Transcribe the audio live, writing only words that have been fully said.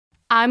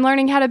I'm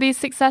learning how to be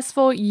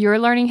successful. You're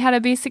learning how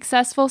to be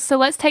successful. So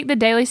let's take the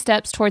daily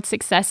steps towards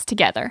success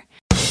together.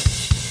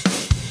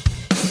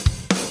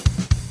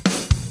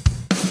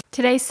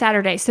 Today's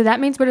Saturday, so that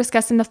means we're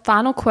discussing the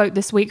final quote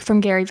this week from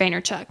Gary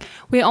Vaynerchuk.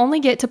 We only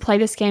get to play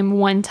this game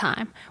one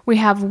time. We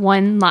have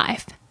one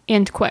life.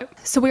 End quote.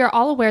 So we are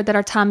all aware that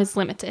our time is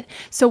limited.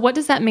 So what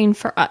does that mean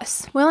for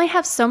us? We only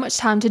have so much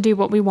time to do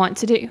what we want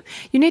to do.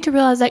 You need to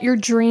realize that your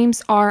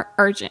dreams are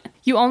urgent.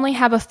 You only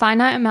have a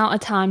finite amount of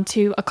time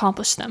to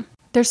accomplish them.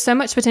 There's so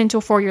much potential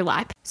for your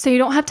life, so you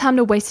don't have time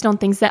to waste it on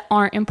things that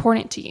aren't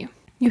important to you.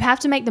 You have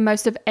to make the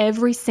most of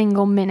every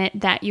single minute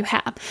that you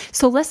have.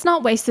 So let's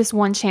not waste this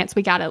one chance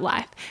we got at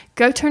life.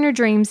 Go turn your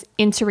dreams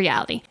into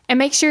reality. And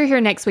make sure you're here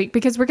next week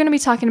because we're going to be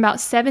talking about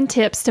 7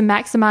 tips to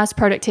maximize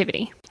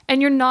productivity.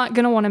 And you're not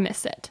going to want to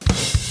miss it.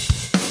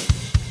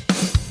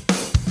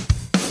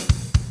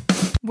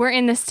 We're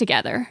in this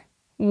together,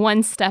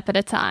 one step at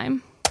a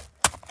time.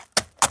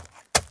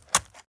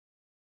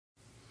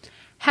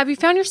 Have you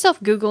found yourself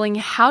Googling,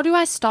 how do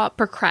I stop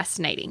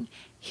procrastinating?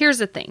 Here's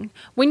the thing.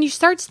 When you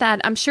search that,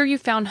 I'm sure you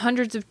found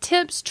hundreds of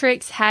tips,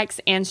 tricks, hacks,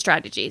 and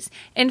strategies.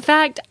 In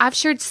fact, I've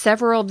shared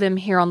several of them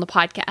here on the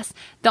podcast.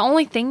 The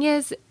only thing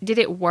is, did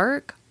it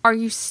work? Are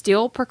you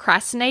still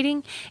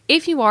procrastinating?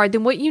 If you are,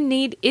 then what you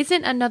need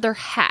isn't another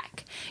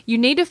hack. You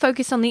need to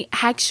focus on the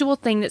actual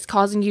thing that's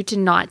causing you to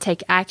not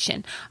take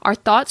action. Our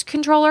thoughts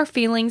control our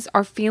feelings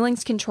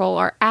control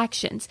our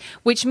actions,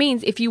 which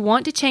means if you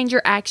want to change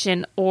your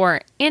action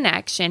or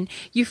inaction,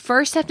 you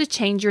first have to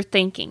change your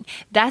thinking.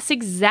 That's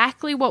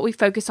exactly what we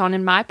focus on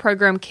in my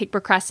program, Kick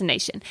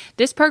Procrastination.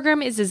 This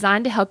program is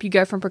designed to help you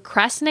go from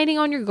procrastinating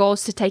on your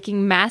goals to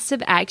taking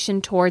massive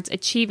action towards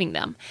achieving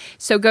them.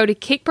 So go to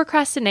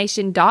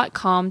kickprocrastination.com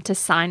to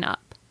sign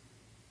up.